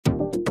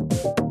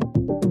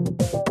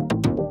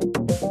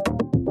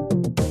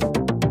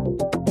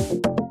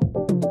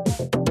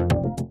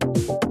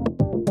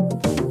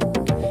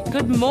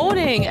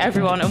morning,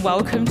 everyone, and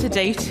welcome to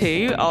day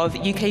 2 of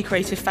UK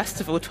Creative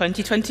Festival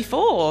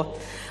 2024.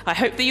 I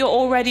hope that you're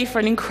all ready for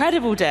an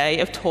incredible day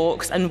of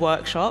talks and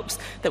workshops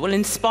that will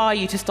inspire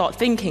you to start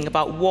thinking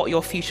about what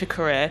your future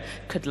career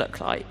could look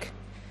like.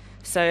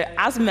 So,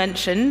 as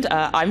mentioned,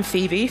 I'm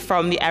Phoebe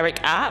from the ERIC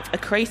app, a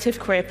creative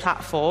career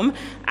platform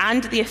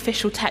and the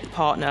official tech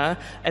partner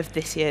of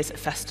this year's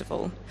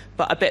festival.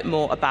 But a bit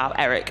more about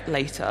ERIC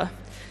later.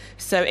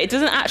 So it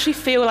doesn't actually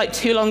feel like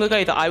too long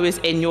ago that I was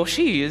in your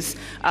shoes,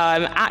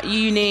 at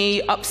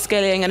uni,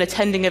 upskilling and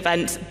attending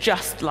events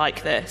just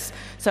like this.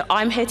 So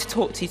I'm here to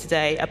talk to you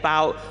today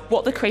about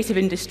what the creative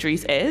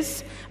industries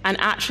is and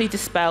actually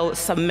dispel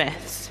some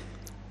myths.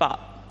 But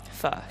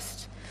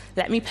first,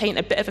 let me paint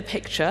a bit of a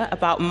picture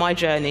about my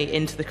journey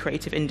into the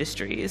creative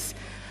industries.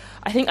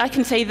 I think I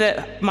can say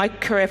that my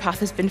career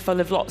path has been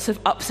full of lots of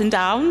ups and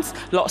downs,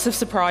 lots of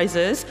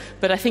surprises,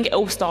 but I think it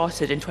all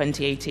started in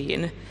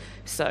 2018.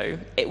 So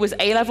it was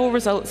A-level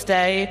results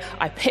day.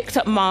 I picked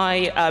up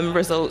my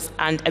results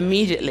and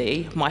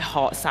immediately my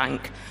heart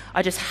sank.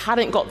 I just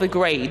hadn't got the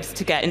grades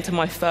to get into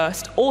my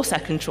first or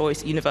second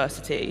choice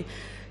university.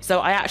 So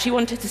I actually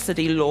wanted to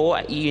study law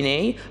at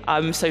uni,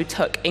 so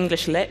took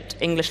English Lit,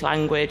 English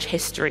language,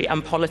 history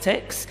and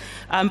politics.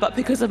 But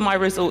because of my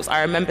results,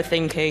 I remember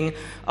thinking,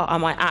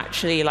 am I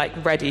actually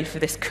ready for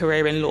this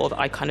career in law that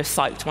I kind of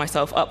psyched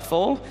myself up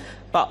for?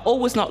 But all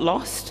was not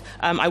lost.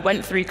 I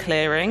went through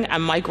clearing,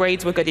 and my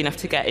grades were good enough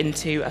to get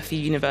into a few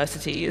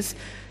universities.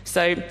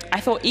 So I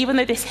thought, even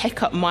though this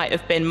hiccup might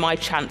have been my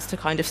chance to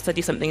kind of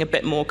study something a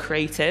bit more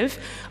creative,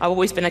 I've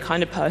always been a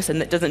kind of person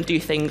that doesn't do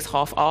things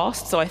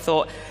half-assed. So I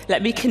thought,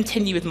 let me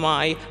continue with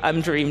my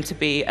dream to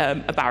be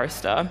a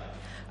barrister.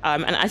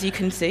 And as you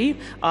can see,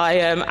 I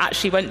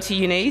actually went to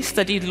uni,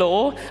 studied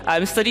law,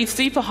 studied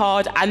super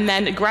hard, and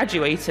then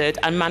graduated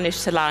and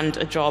managed to land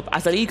a job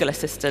as a legal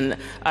assistant,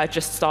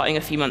 just starting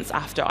a few months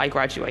after I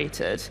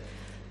graduated.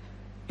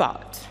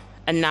 But,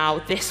 and now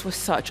this was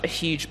such a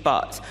huge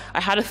but, I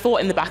had a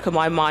thought in the back of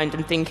my mind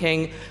and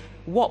thinking,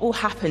 what will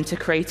happen to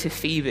creative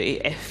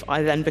Phoebe if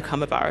I then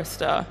become a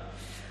barrister?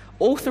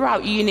 All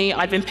throughout uni,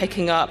 I'd been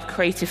picking up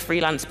creative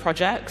freelance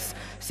projects,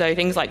 so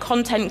things like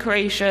content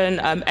creation,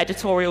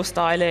 editorial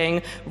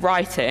styling,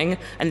 writing,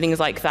 and things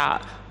like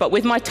that. But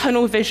with my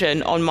tunnel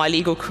vision on my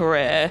legal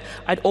career,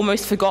 I'd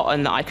almost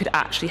forgotten that I could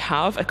actually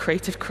have a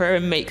creative career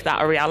and make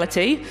that a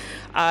reality.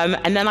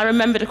 And then I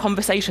remembered a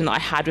conversation that I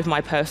had with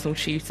my personal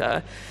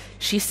tutor.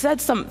 She said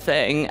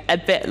something a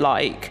bit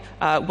like,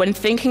 when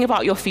thinking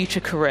about your future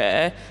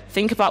career,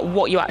 think about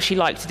what you actually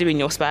like to do in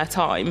your spare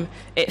time.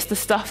 It's the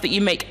stuff that you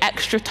make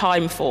extra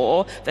time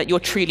for that you're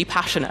truly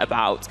passionate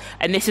about.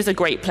 And this is a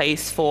great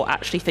place for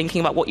actually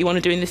thinking about what you want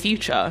to do in the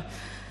future.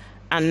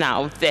 And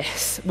now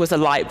this was a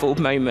light bulb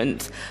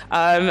moment.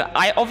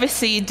 I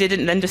obviously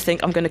didn't then just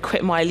think I'm going to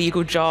quit my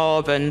legal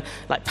job and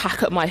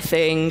pack up my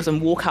things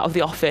and walk out of the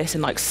office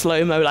in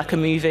slow-mo like a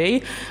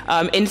movie.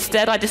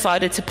 Instead, I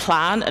decided to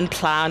plan and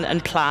plan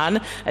and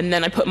plan, and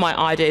then I put my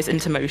ideas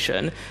into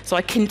motion. So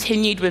I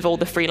continued with all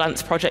the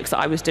freelance projects that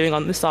I was doing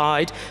on the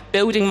side,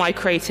 building my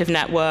creative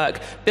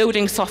network,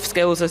 building soft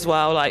skills as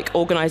well, like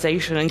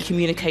organization and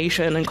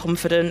communication and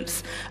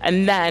confidence.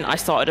 And then I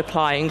started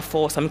applying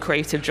for some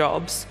creative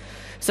jobs.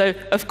 So,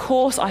 of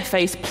course, I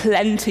faced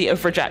plenty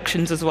of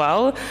rejections as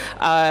well,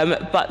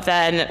 but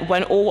then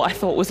when all I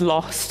thought was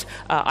lost,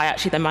 I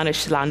actually then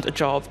managed to land a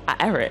job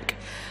at ERIC.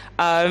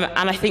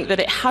 And I think that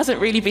it hasn't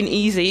really been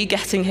easy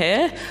getting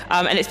here,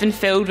 and it's been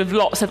filled with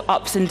lots of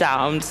ups and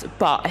downs,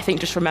 but I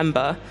think just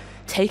remember,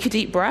 take a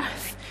deep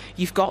breath,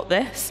 you've got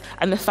this,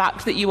 and the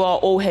fact that you are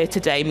all here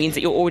today means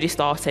that you're already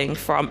starting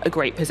from a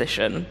great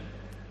position.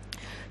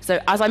 So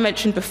as I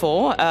mentioned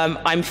before,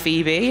 I'm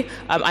Phoebe,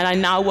 and I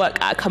now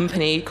work at a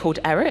company called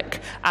ERIC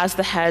as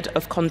the head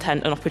of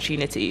content and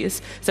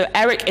opportunities. So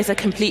ERIC is a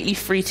completely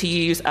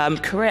free-to-use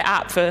career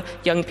app for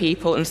young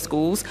people and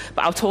schools,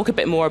 but I'll talk a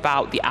bit more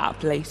about the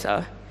app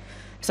later.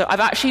 So I've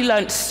actually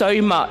learned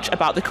so much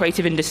about the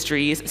creative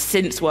industries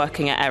since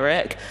working at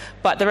ERIC,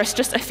 but there are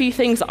just a few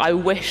things that I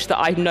wish that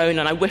I'd known,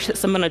 and I wish that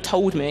someone had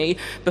told me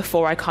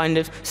before I kind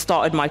of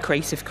started my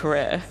creative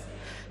career.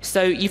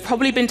 So you've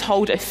probably been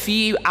told a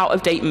few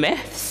out-of-date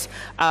myths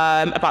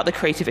about the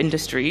creative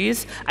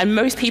industries, and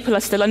most people are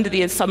still under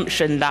the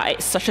assumption that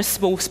it's such a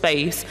small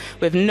space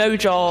with no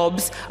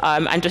jobs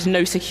and just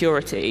no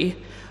security.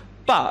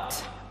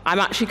 But I'm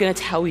actually going to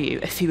tell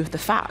you a few of the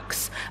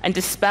facts and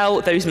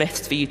dispel those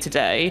myths for you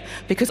today,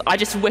 because I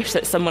just wish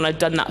that someone had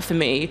done that for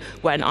me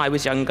when I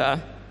was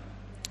younger.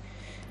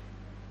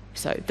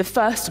 So the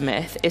first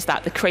myth is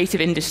that the creative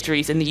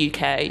industries in the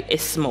UK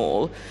is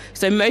small.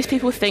 So most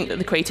people think that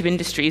the creative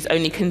industries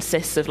only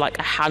consists of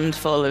a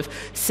handful of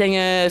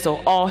singers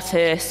or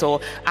artists or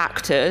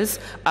actors,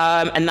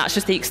 and that's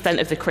just the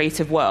extent of the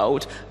creative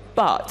world.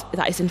 But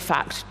that is in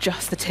fact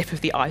just the tip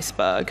of the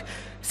iceberg.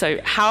 So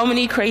how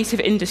many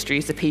creative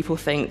industries do people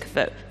think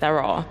that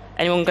there are?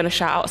 Anyone going to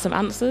shout out some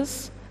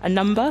answers? A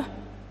number?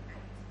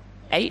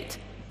 8?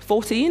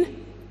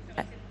 14?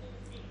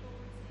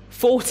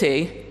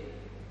 40?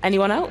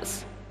 Anyone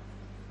else?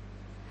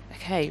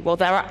 Okay, well,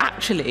 there are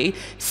actually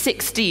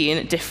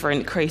 16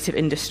 different creative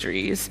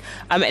industries.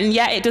 And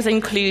yeah, it does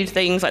include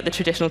things like the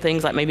traditional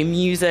things like maybe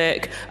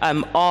music,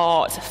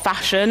 art,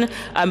 fashion,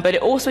 but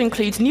it also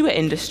includes newer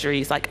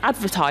industries like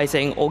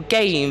advertising or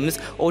games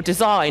or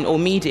design or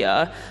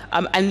media.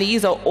 And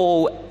these are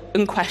all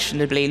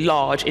unquestionably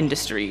large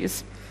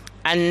industries.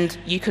 And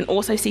you can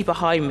also see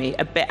behind me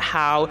a bit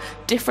how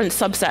different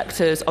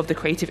subsectors of the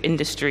creative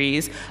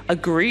industries are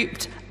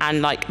grouped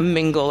and like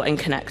mingle and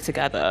connect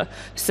together.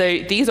 So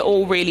these are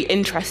all really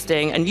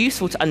interesting and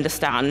useful to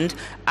understand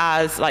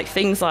as like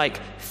things like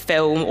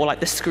film or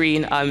like the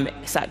screen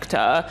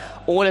sector,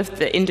 all of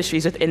the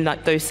industries within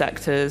like those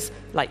sectors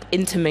like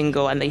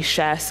intermingle and they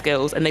share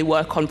skills and they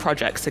work on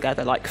projects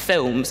together like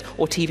films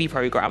or TV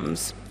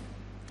programs.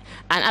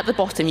 And at the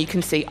bottom, you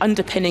can see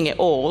underpinning it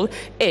all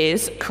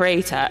is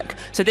createch.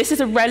 So this is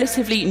a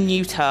relatively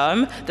new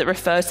term that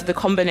refers to the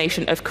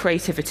combination of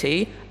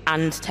creativity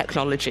and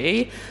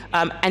technology.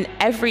 And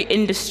every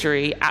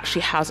industry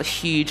actually has a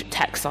huge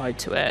tech side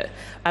to it.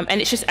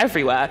 And it's just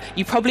everywhere.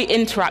 You probably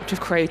interact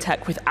with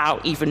createch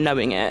without even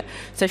knowing it.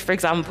 So for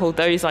example,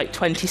 those like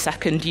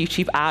 20-second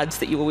YouTube ads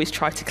that you always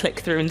try to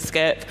click through and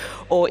skip,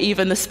 or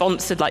even the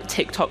sponsored like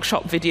TikTok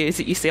shop videos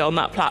that you see on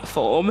that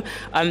platform,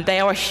 they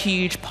are a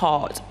huge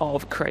part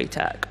of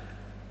createch.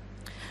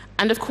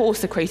 And of course,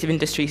 the creative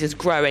industries is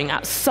growing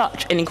at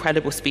such an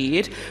incredible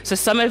speed. So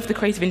some of the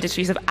creative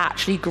industries have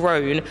actually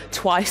grown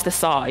twice the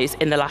size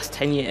in the last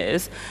 10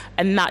 years.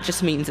 And that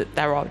just means that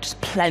there are just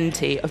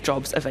plenty of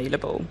jobs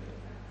available.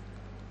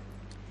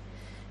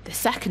 The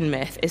second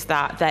myth is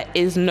that there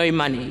is no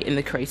money in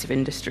the creative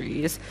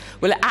industries.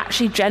 Well, it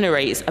actually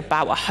generates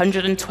about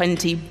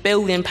 £120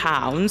 billion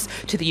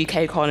to the UK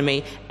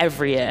economy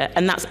every year,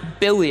 and that's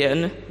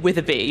billion with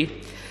a B.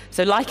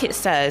 So like it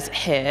says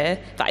here,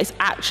 that is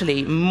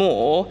actually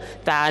more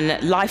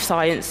than life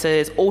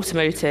sciences,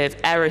 automotive,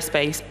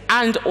 aerospace,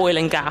 and oil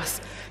and gas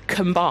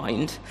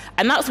combined.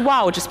 And that's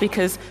wild just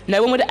because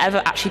no one would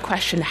ever actually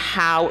question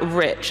how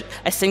rich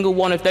a single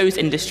one of those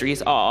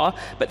industries are,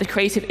 but the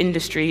creative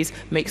industries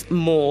makes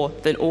more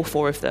than all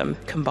four of them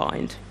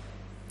combined.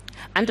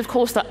 And of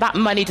course, that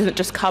money doesn't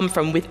just come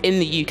from within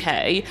the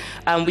UK.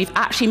 We've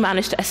actually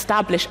managed to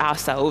establish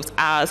ourselves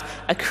as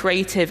a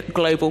creative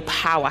global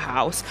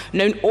powerhouse,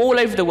 known all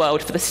over the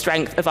world for the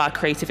strength of our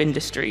creative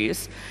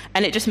industries.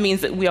 And it just means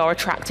that we are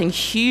attracting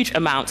huge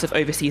amounts of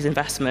overseas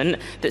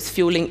investment that's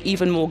fueling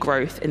even more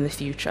growth in the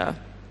future.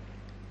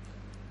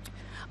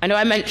 I know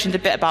I mentioned a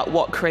bit about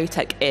what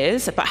createch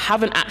is, but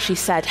haven't actually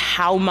said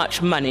how much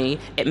money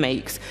it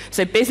makes.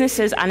 So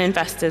businesses and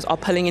investors are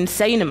pulling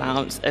insane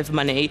amounts of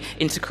money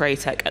into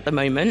createch at the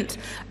moment,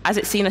 as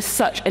it's seen as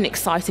such an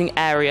exciting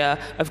area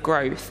of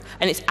growth.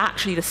 And it's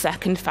actually the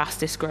second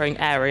fastest growing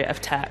area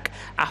of tech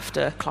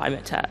after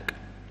climate tech.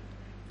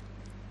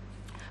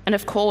 And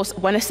of course,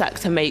 when a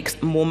sector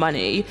makes more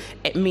money,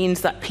 it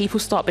means that people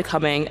start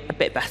becoming a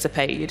bit better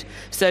paid.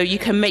 So you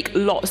can make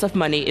lots of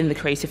money in the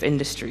creative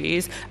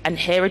industries. And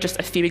here are just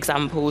a few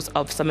examples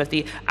of some of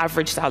the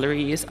average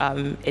salaries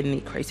in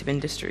the creative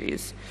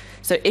industries.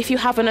 So if you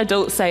have an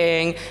adult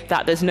saying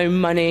that there's no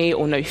money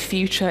or no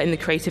future in the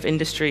creative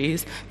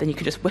industries, then you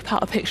can just whip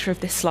out a picture of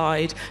this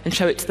slide and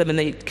show it to them, and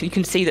you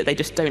can see that they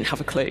just don't have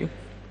a clue.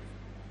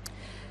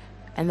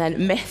 And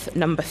then myth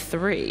number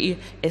 3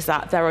 is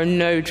that there are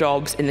no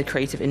jobs in the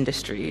creative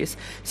industries.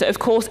 So of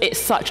course, it's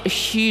such a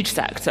huge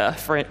sector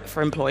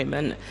for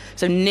employment.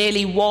 So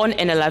nearly 1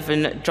 in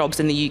 11 jobs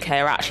in the UK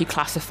are actually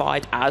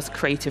classified as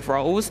creative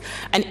roles.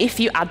 And if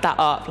you add that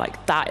up,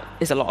 like that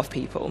is a lot of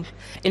people.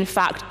 In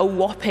fact, a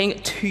whopping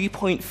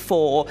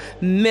 2.4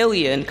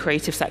 million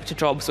creative sector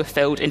jobs were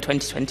filled in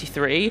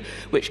 2023,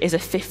 which is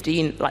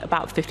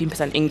about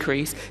 15%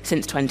 increase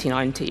since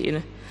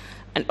 2019.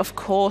 And of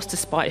course,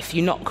 despite a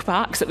few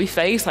knockbacks that we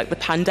face, like the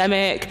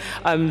pandemic,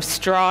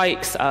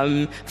 strikes,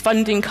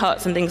 funding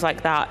cuts and things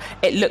like that,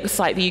 it looks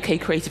like the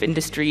UK creative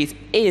industries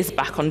is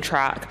back on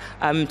track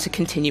to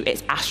continue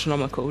its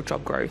astronomical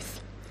job growth.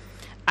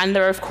 And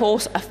there are, of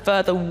course, a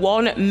further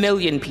 1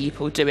 million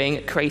people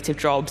doing creative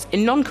jobs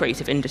in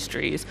non-creative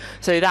industries.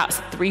 So that's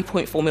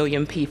 3.4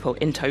 million people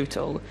in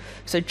total.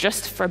 So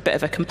just for a bit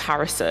of a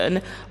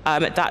comparison,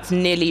 that's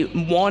nearly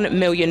 1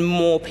 million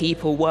more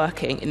people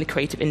working in the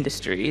creative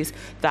industries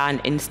than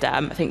in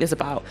STEM. I think there's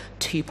about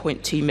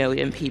 2.2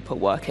 million people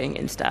working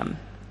in STEM.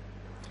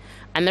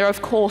 And there are,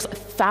 of course,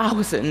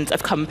 thousands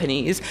of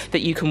companies that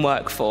you can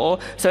work for.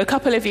 So a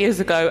couple of years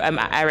ago at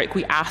ERIC,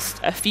 we asked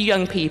a few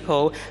young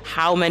people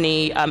how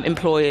many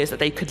employers that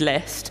they could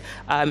list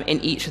in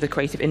each of the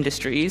creative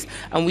industries.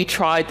 And we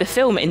tried the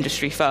film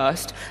industry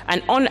first.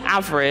 And on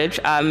average,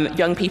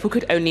 young people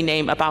could only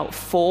name about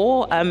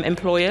 4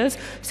 employers.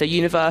 So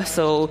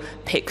Universal,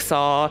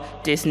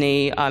 Pixar,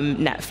 Disney,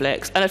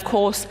 Netflix. And of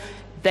course,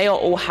 they are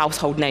all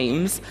household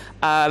names.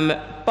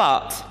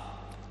 But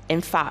in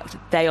fact,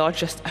 they are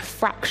just a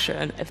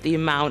fraction of the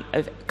amount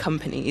of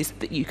companies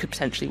that you could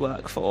potentially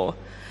work for.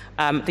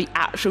 The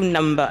actual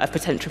number of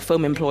potential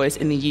film employers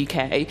in the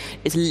UK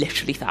is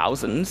literally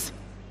thousands.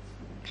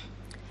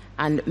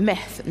 And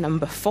myth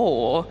number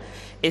 4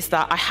 is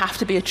that I have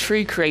to be a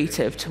true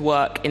creative to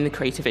work in the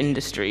creative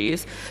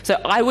industries. So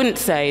I wouldn't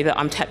say that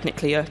I'm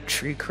technically a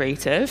true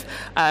creative,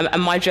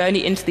 and my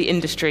journey into the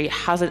industry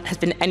has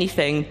been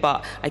anything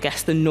but, I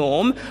guess, the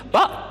norm.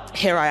 But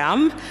here I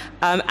am,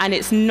 and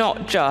it's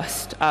not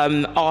just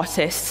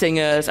artists,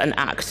 singers, and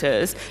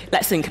actors.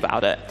 Let's think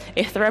about it.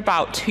 If there are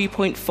about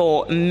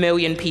 2.4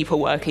 million people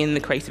working in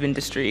the creative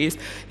industries,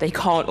 they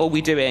can't all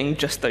be doing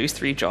just those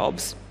 3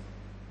 jobs.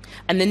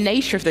 And the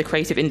nature of the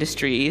creative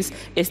industries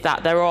is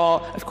that there are,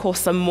 of course,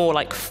 some more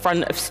like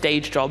front of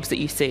stage jobs that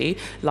you see,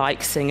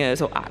 like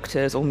singers or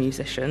actors or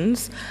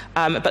musicians.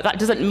 But that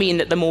doesn't mean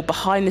that the more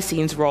behind the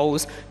scenes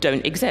roles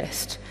don't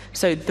exist.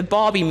 So the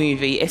Barbie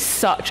movie is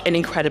such an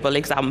incredible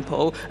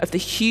example of the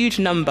huge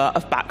number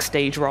of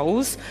backstage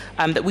roles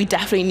that we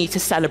definitely need to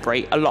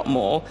celebrate a lot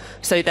more.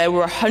 So there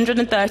were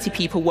 130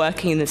 people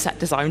working in the set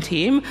design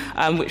team,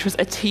 which was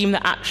a team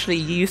that actually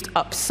used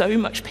up so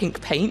much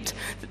pink paint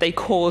that they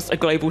caused a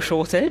global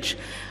shortage.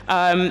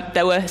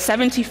 There were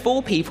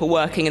 74 people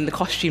working in the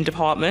costume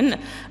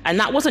department, and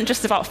that wasn't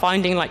just about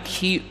finding like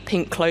cute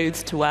pink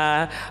clothes to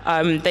wear.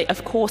 They,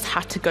 of course,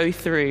 had to go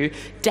through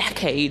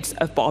decades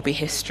of Barbie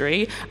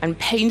history and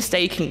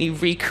painstakingly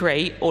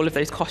recreate all of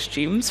those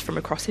costumes from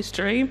across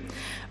history.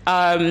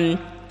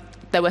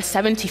 There were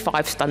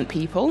 75 stunt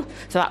people,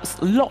 so that's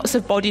lots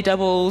of body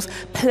doubles,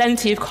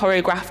 plenty of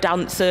choreographed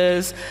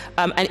dancers,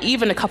 and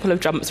even a couple of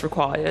jumps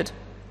required.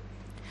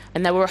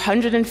 And there were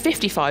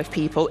 155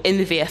 people in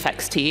the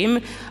VFX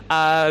team,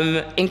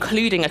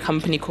 including a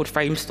company called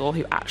Framestore,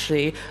 who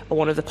actually are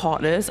one of the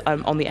partners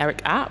on the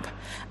Eric app.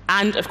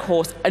 And, of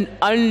course, an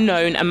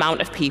unknown amount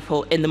of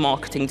people in the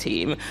marketing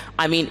team.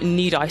 I mean,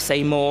 need I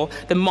say more?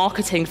 The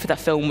marketing for that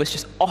film was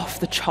just off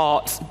the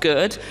charts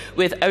good,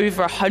 with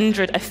over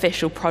 100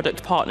 official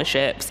product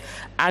partnerships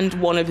and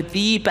one of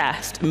the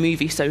best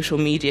movie social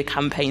media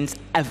campaigns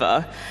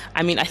ever.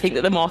 I mean, I think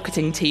that the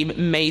marketing team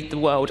made the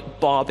world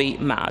Barbie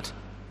mad.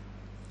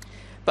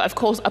 But of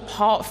course,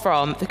 apart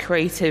from the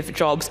creative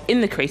jobs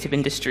in the creative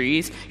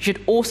industries, you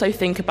should also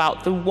think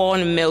about the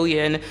 1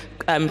 million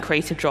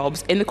creative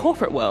jobs in the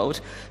corporate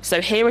world.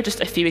 So here are just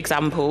a few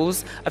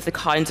examples of the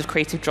kinds of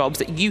creative jobs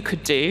that you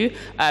could do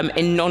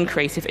in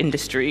non-creative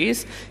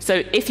industries.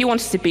 So if you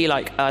wanted to be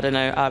like, I don't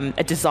know,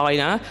 a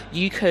designer,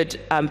 you could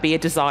be a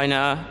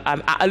designer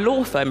at a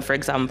law firm, for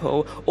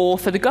example, or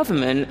for the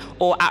government,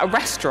 or at a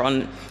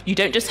restaurant. You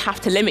don't just have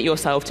to limit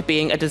yourself to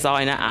being a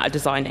designer at a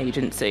design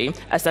agency,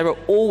 as there are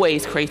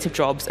always creative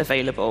jobs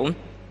available.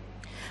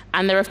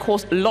 And there are, of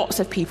course,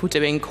 lots of people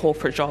doing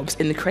corporate jobs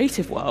in the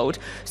creative world.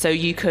 So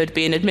you could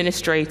be an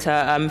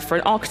administrator for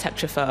an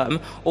architecture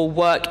firm, or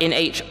work in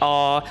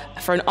HR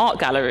for an art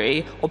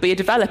gallery, or be a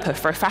developer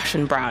for a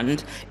fashion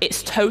brand.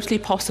 It's totally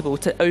possible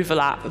to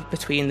overlap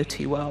between the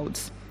 2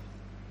 worlds.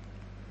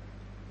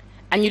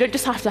 And you don't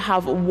just have to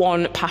have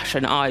one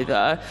passion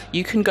either.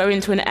 You can go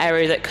into an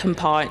area that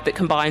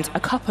combines a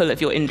couple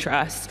of your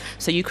interests.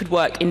 So you could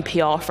work in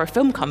PR for a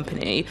film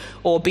company,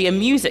 or be a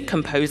music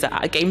composer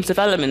at a games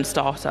development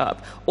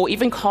startup, or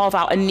even carve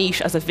out a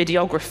niche as a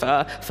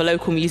videographer for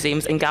local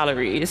museums and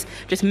galleries.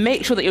 Just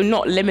make sure that you're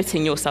not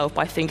limiting yourself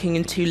by thinking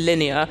in too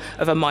linear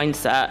of a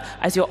mindset,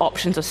 as your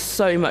options are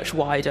so much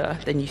wider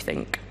than you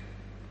think.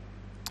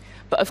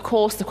 But of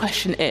course, the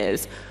question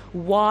is,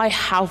 why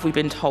have we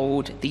been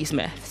told these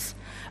myths?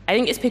 I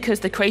think it's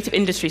because the creative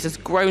industries has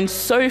grown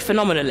so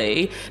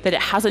phenomenally that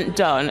it hasn't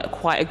done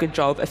quite a good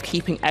job of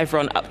keeping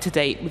everyone up to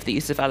date with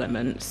these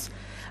developments.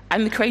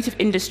 And the creative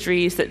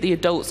industries that the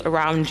adults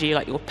around you,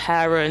 like your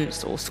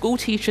parents or school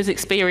teachers,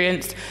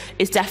 experienced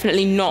is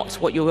definitely not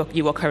what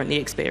you are currently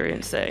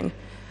experiencing.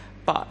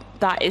 But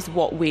that is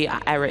what we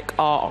at Eric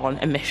are on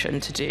a mission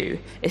to do,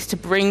 is to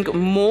bring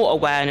more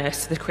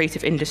awareness to the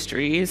creative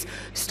industries,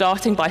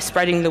 starting by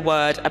spreading the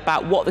word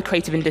about what the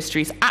creative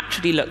industries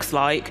actually looks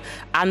like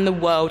and the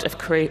world of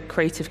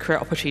creative career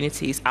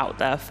opportunities out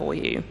there for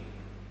you.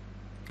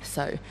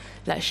 So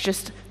let's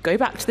just go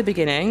back to the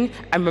beginning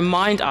and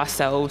remind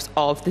ourselves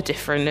of the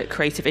different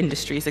creative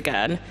industries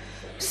again.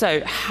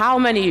 So how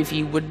many of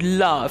you would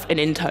love an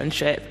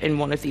internship in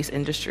one of these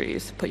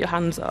industries? Put your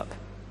hands up.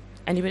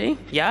 Anybody?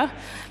 Yeah?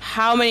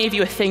 How many of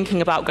you are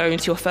thinking about going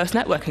to your first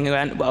networking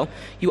event? Well,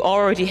 you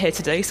are already here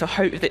today, so I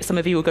hope that some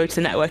of you will go to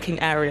the networking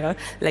area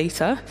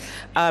later.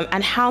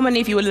 And how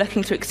many of you are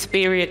looking to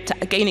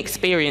gain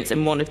experience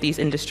in one of these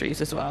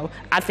industries as well?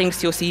 Add things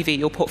to your CV,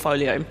 your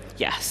portfolio.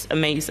 Yes,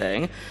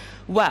 amazing.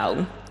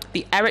 Well,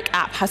 the Eric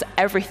app has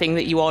everything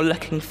that you are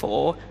looking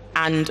for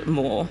and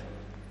more.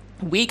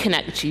 We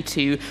connect you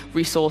to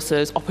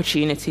resources,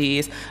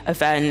 opportunities,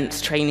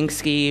 events, training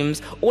schemes,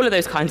 all of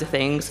those kinds of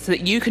things, so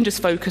that you can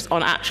just focus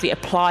on actually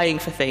applying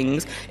for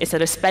things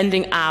instead of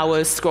spending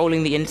hours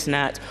scrolling the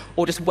internet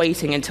or just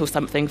waiting until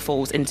something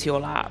falls into your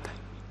lap.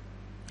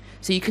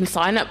 So you can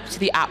sign up to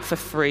the app for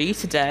free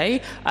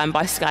today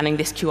by scanning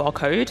this QR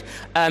code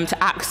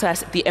to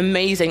access the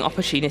amazing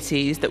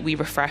opportunities that we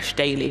refresh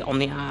daily on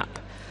the app.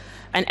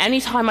 And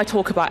anytime I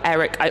talk about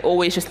Eric, I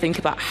always just think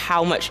about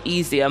how much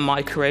easier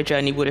my career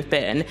journey would have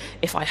been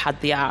if I had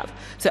the app.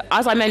 So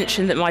as I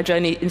mentioned, that my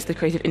journey into the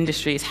creative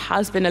industries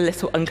has been a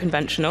little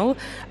unconventional,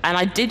 and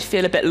I did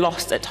feel a bit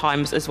lost at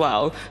times as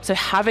well. So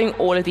having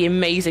all of the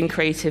amazing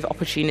creative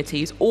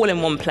opportunities all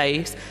in one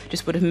place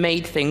just would have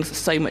made things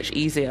so much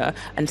easier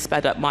and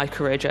sped up my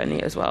career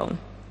journey as well.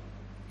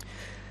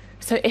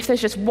 So if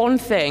there's just one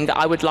thing that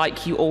I would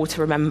like you all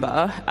to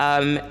remember,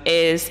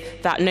 is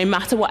that no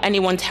matter what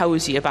anyone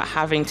tells you about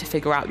having to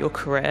figure out your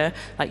career,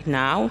 like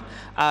now,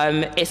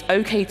 it's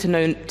okay to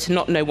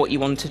not know what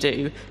you want to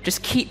do.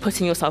 Just keep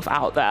putting yourself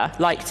out there,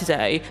 like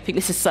today. I think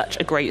this is such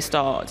a great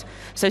start.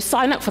 So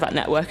sign up for that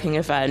networking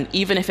event,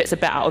 even if it's a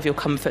bit out of your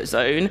comfort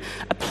zone.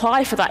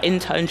 Apply for that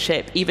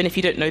internship, even if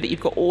you don't know that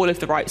you've got all of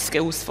the right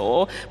skills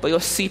for, but you're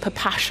super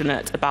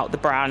passionate about the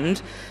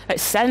brand.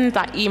 Send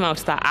that email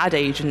to that ad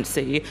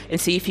agency and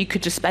see if you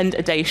could just spend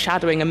a day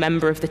shadowing a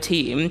member of the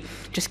team.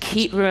 Just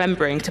keep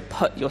remembering to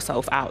put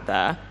yourself out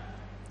there.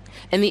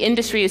 And the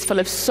industry is full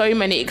of so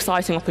many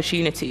exciting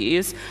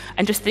opportunities,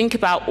 and just think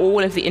about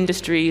all of the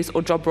industries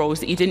or job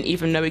roles that you didn't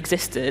even know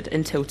existed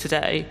until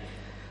today.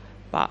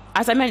 But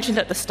as I mentioned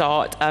at the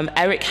start,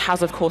 Eric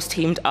has, of course,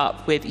 teamed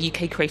up with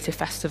UK Creative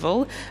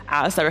Festival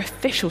as their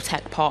official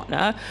tech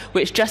partner,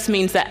 which just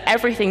means that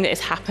everything that is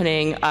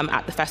happening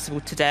at the festival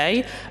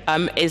today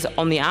is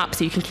on the app,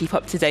 so you can keep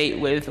up to date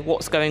with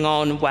what's going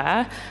on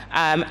where.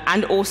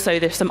 And also,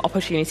 there's some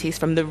opportunities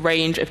from the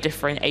range of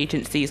different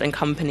agencies and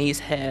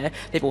companies here.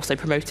 They've also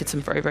promoted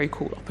some very, very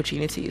cool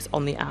opportunities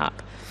on the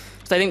app.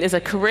 So I think there's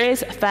a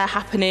careers fair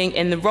happening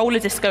in the roller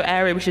disco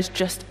area, which is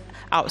just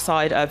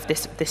outside of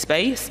this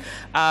space.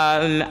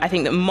 I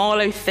think that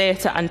Marlowe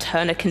Theatre and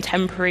Turner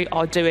Contemporary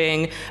are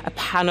doing a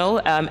panel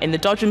in the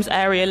Dodgems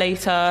area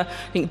later.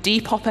 I think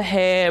Depop are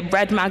here,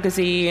 Red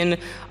Magazine,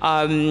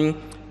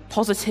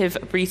 Positive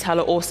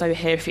Retail are also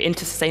here if you're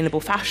into sustainable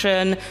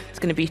fashion. There's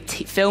going to be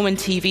film and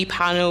TV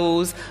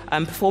panels,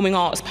 performing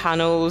arts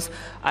panels,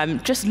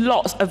 just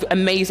lots of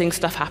amazing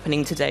stuff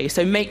happening today.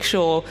 So make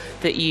sure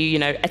that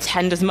you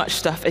attend as much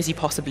stuff as you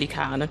possibly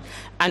can.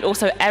 And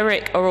also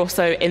Eric are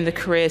also in the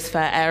careers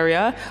fair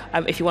area.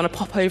 If you want to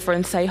pop over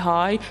and say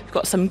hi, we've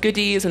got some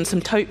goodies and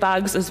some tote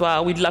bags as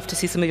well. We'd love to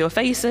see some of your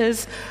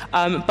faces.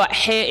 But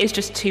here is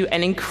just to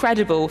an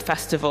incredible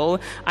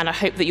festival, and I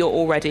hope that you're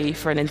all ready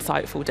for an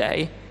insightful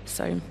day.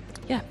 So,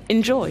 yeah,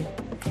 enjoy.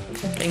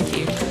 Thank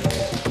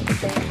you.